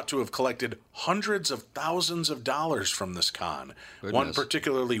is thought to have collected hundreds of thousands of dollars from this con. Goodness. One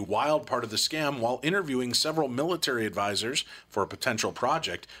particularly wild part of the scam, while interviewing several military advisors for a potential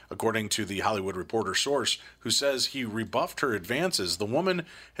project, according to the Hollywood Reporter source, who says he rebuffed her advances, the woman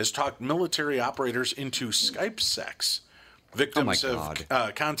has talked military operators into Skype sex. Victims have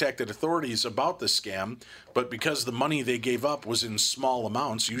contacted authorities about the scam, but because the money they gave up was in small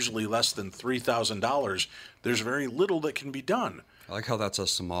amounts, usually less than $3,000, there's very little that can be done. I like how that's a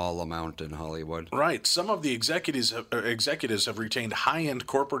small amount in Hollywood. Right. Some of the executives have retained high-end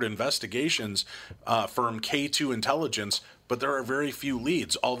corporate investigations firm K2 Intelligence, but there are very few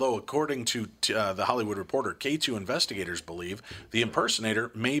leads. Although, according to the Hollywood Reporter, K2 investigators believe the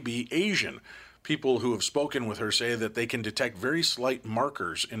impersonator may be Asian. People who have spoken with her say that they can detect very slight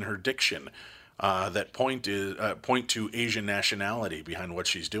markers in her diction that point to Asian nationality behind what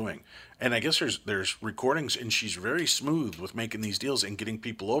she's doing. And I guess there's recordings, and she's very smooth with making these deals and getting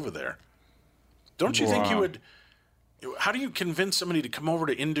people over there. Don't you think you would? How do you convince somebody to come over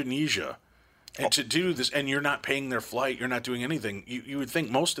to Indonesia and to do this, and you're not paying their flight, you're not doing anything? You would think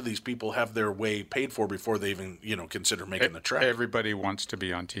most of these people have their way paid for before they even consider making the trek. Everybody wants to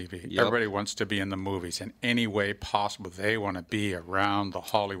be on TV. Yep. Everybody wants to be in the movies in any way possible. They want to be around the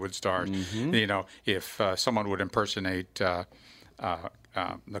Hollywood stars. Mm-hmm. If someone would impersonate the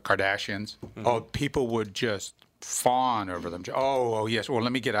Kardashians, people would just fawn over them. Oh, yes. Well,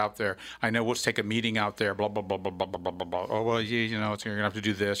 let me get out there. I know. Let's take a meeting out there. Blah blah blah blah blah blah blah blah. Oh well, you're gonna have to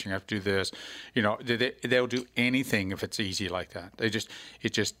do this. You're gonna have to do this. They'll do anything if it's easy like that.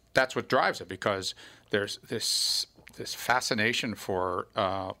 That's what drives it, because there's this fascination for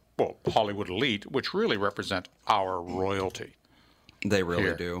Hollywood elite, which really represent our royalty. They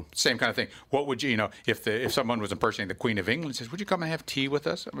really do. Same kind of thing. What would if someone was impersonating the Queen of England, says, "Would you come and have tea with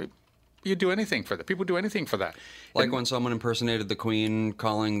us?" I mean, you do anything for that. People do anything for that. Like when someone impersonated the Queen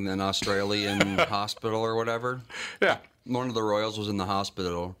calling an Australian hospital or whatever. Yeah. One of the royals was in the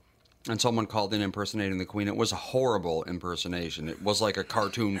hospital, and someone called in impersonating the Queen. It was a horrible impersonation. It was like a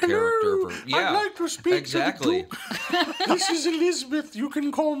cartoon character. I'd like to speak to the Duke. This is Elizabeth. You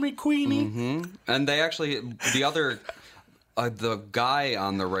can call me Queenie. Mm-hmm. And they actually, the guy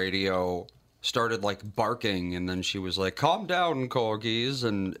on the radio started barking, and then she was like, "Calm down, corgis,"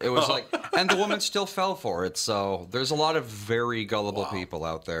 and it was and the woman still fell for it. So there's a lot of very gullible people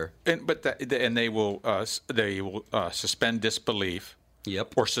out there, and they will suspend disbelief,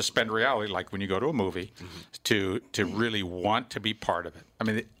 or suspend reality, like when you go to a movie, to really want to be part of it. I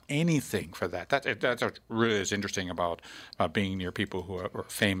mean, anything for that. That's what really is interesting about being near people who are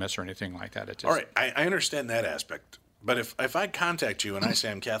famous or anything like that. It's just, all right, I understand that aspect. But if I contact you and I say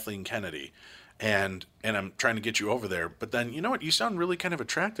I'm Kathleen Kennedy, and I'm trying to get you over there, but then you know what? You sound really kind of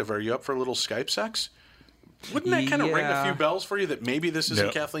attractive. Are you up for a little Skype sex? Wouldn't that kind of ring a few bells for you that maybe this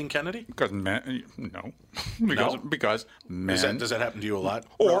isn't Kathleen Kennedy? Because men, because men. Does that happen to you a lot?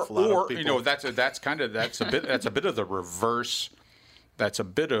 Or people? you know, that's a bit of the reverse. That's a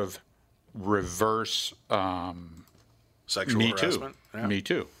bit of reverse sexual Me harassment. Too. Yeah. Me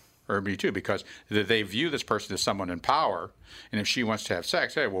Too. Or Me Too, because they view this person as someone in power, and if she wants to have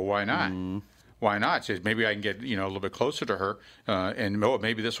sex, hey, well, why not? Why not? Says maybe I can get a little bit closer to her, and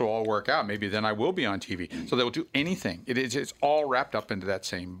maybe this will all work out. Maybe then I will be on TV. So they will do anything. It's all wrapped up into that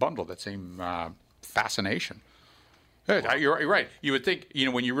same bundle, that same fascination. You're right. You would think,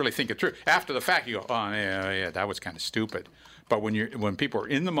 when you really think it through, after the fact, you go, oh yeah, that was kind of stupid. But when people are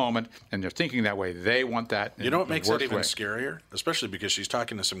in the moment and they're thinking that way, they want that. You know what makes it even scarier? Especially because she's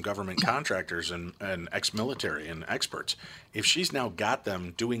talking to some government contractors and ex-military and experts. If she's now got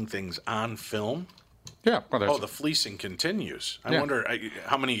them doing things on film, the fleecing continues. I wonder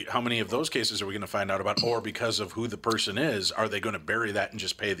how many of those cases are we going to find out about, or because of who the person is, are they going to bury that and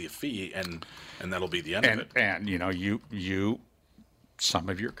just pay the fee, and that'll be the end of it? And you, some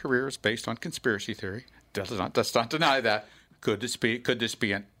of your career is based on conspiracy theory. Does not deny that. Could this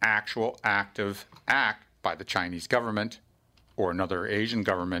be an actual active act by the Chinese government or another Asian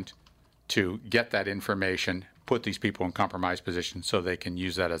government to get that information, put these people in compromised positions so they can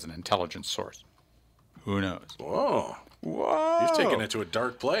use that as an intelligence source? Who knows? Whoa. You've taken it to a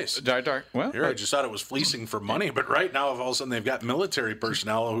dark place. Dark. Well, I just thought it was fleecing for money, but right now, all of a sudden, they've got military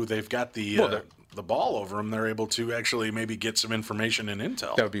personnel who they've got the ball over them. They're able to actually maybe get some information and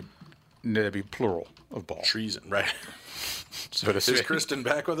intel. That'd be plural of ball. Treason, right? So is Kristen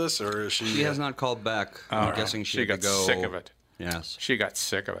back with us, or is she? She has not called back. I'm guessing she got sick of it. Yes, she got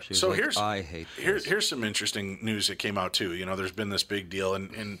sick of it. She's like, I hate this. Here's some interesting news that came out too. There's been this big deal,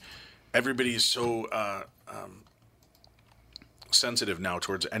 and everybody's so sensitive now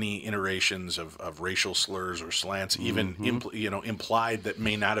towards any iterations of racial slurs or slants, even implied that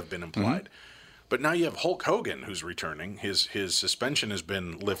may not have been implied. But now you have Hulk Hogan, who's returning. His suspension has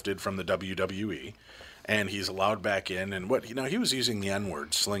been lifted from the WWE. And he's allowed back in, and he was using the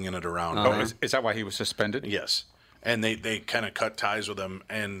N-word, slinging it around. Is that why he was suspended? Yes. And they kind of cut ties with him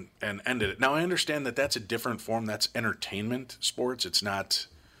and ended it. Now, I understand that that's a different form. That's entertainment sports. It's not,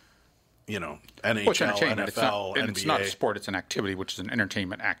 NHL, NFL, NBA. It's not a sport. It's an activity, which is an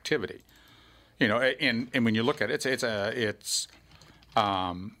entertainment activity. And when you look at it, it's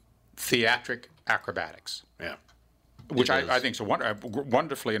theatric acrobatics. Yeah. Which I think is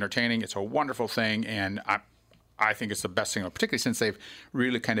wonderfully entertaining. It's a wonderful thing, and I think it's the best thing, particularly since they've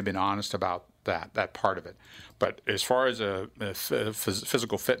really kind of been honest about that part of it. But as far as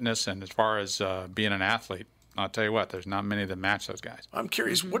physical fitness and as far as being an athlete, I'll tell you what, there's not many that match those guys. I'm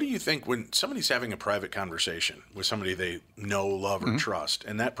curious, what do you think when somebody's having a private conversation with somebody they know, love, or trust,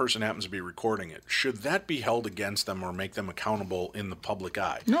 and that person happens to be recording it? Should that be held against them or make them accountable in the public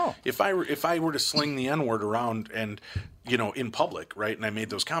eye? No. If I were to sling the N-word around and, in public, right, and I made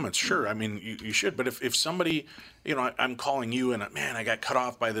those comments, sure, I mean, you should. But if somebody, I'm calling you and, man, I got cut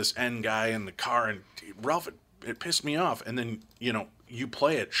off by this N guy in the car, and Ralph, it pissed me off, and then, you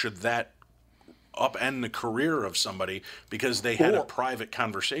play it, should that upend the career of somebody because they had a private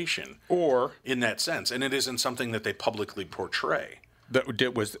conversation, or in that sense, and it isn't something that they publicly portray?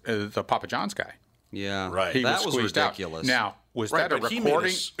 That was the Papa John's guy. Yeah, right. That was ridiculous. Out. Now, was that a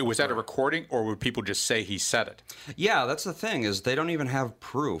recording? Was that a recording, or would people just say he said it? Yeah, that's the thing, is they don't even have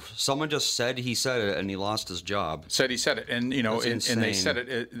proof. Someone just said he said it, and he lost his job. Said he said it, and and they said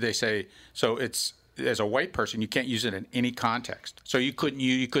it. They say so. It's. As a white person, you can't use it in any context. So you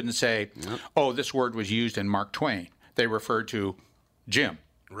couldn't say, "Oh, this word was used in Mark Twain." They referred to Jim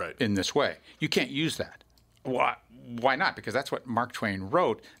in this way. You can't use that. Why not? Because that's what Mark Twain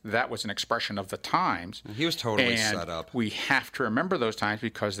wrote. That was an expression of the times. He was totally set up. We have to remember those times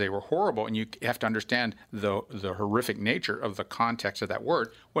because they were horrible, and you have to understand the horrific nature of the context of that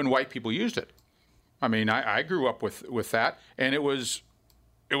word when white people used it. I mean, I grew up with that, and it was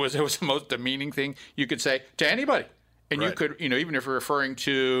the most demeaning thing you could say to anybody. And you could, even if you're referring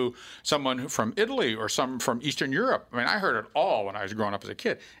to someone from Italy or some from Eastern Europe. I mean, I heard it all when I was growing up as a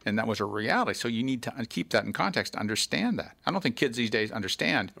kid, and that was a reality. So you need to keep that in context to understand that. I don't think kids these days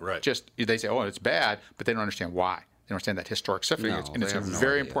understand. Right. Just they say, oh, it's bad, but they don't understand why. They don't understand that historic significance, and it's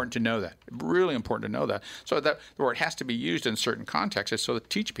very important to know that. Really important to know that. So that where it has to be used in certain contexts is so to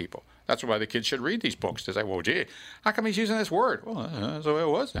teach people. That's why the kids should read these books. To say, well, gee, how come he's using this word? Well, that's the way it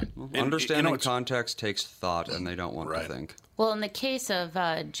was then. Understanding context takes thought, and they don't want to think. Well, in the case of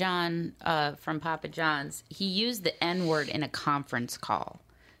John from Papa John's, he used the N-word in a conference call.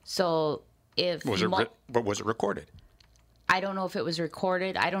 So if but was it recorded? I don't know if it was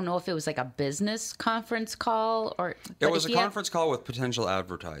recorded. I don't know if it was like a business conference call or. It was a conference call with potential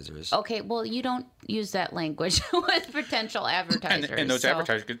advertisers. Okay, well, you don't use that language with potential advertisers. And those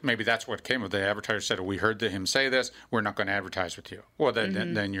advertisers, maybe that's what came of the advertiser said, we heard him say this, we're not going to advertise with you. Well,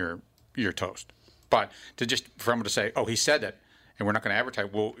 then you're toast. But for him to say, he said it, and we're not going to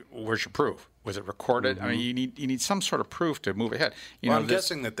advertise, well, where's your proof? Was it recorded? I mean, you need some sort of proof to move ahead. I'm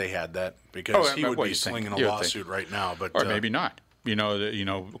guessing that they had that because he would be slinging a lawsuit right now, but or maybe not.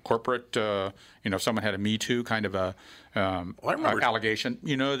 Corporate. If someone had a Me Too kind of a allegation,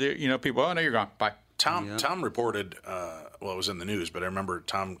 people. Oh no, you're gone. Bye. Tom reported. It was in the news, but I remember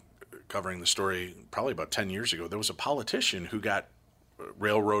Tom covering the story probably about 10 years ago. There was a politician who got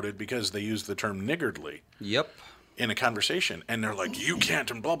railroaded because they used the term niggardly. Yep. In a conversation, and they're like, you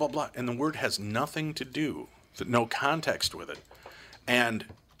can't, and blah, blah, blah. And the word has nothing to do, no context with it. And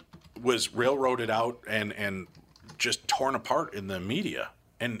was railroaded out and just torn apart in the media.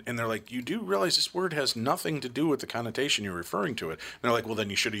 And they're like, you do realize this word has nothing to do with the connotation you're referring to it. And they're like, well, then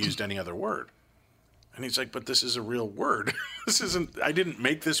you should have used any other word. And he's like, but this is a real word. I didn't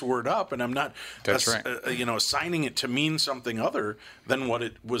make this word up, and I'm not assigning it to mean something other than what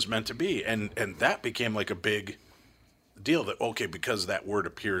it was meant to be. And that became like a big deal that, because that word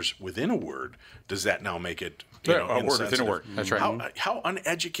appears within a word, does that now make it a word within a word? That's right. How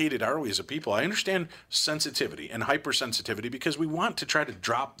uneducated are we as a people? I understand sensitivity and hypersensitivity because we want to try to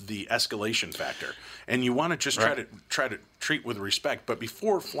drop the escalation factor, and you want to just try to treat with respect. But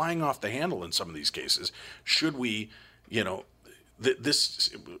before flying off the handle in some of these cases, should we,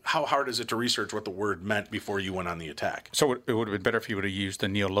 how hard is it to research what the word meant before you went on the attack? So it would have been better if you would have used the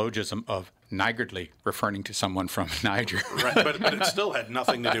neologism of niggardly, referring to someone from Niger. Right, but it still had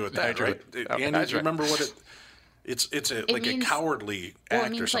nothing to do with that, right? Andy, do you remember what it? It's a cowardly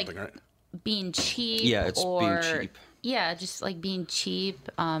act or something, right? Being cheap. Yeah, it's being cheap. Yeah, just like being cheap.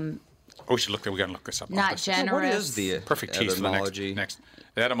 We should look. We got to look this up. Not generous. So what is the perfect tease for the next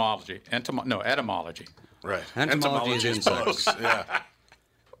etymology? Etymology. Right. Entomology is insects.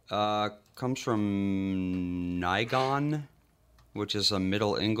 Yeah. Comes from Nigon, which is a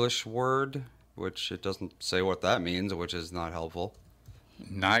Middle English word, which it doesn't say what that means, which is not helpful.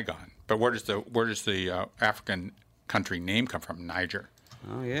 Nigon. But where does the African country name come from? Niger.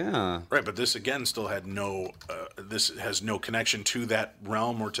 Oh yeah. Right, but this again still had no. This has no connection to that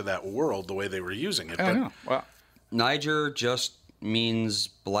realm or to that world the way they were using it. I know. Well, Niger just means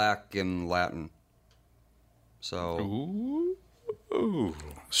black in Latin. So. Ooh.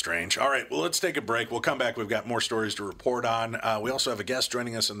 Strange. All right, well, let's take a break. We'll come back. We've got more stories to report on. We also have a guest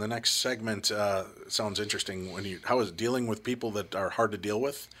joining us in the next segment. Sounds interesting. How is it dealing with people that are hard to deal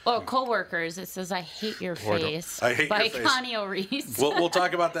with? Oh, coworkers. It says, I hate your face. I hate by your face. Connie O'Reese. We'll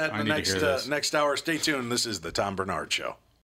talk about that in the next hour. Stay tuned. This is the Tom Bernard Show.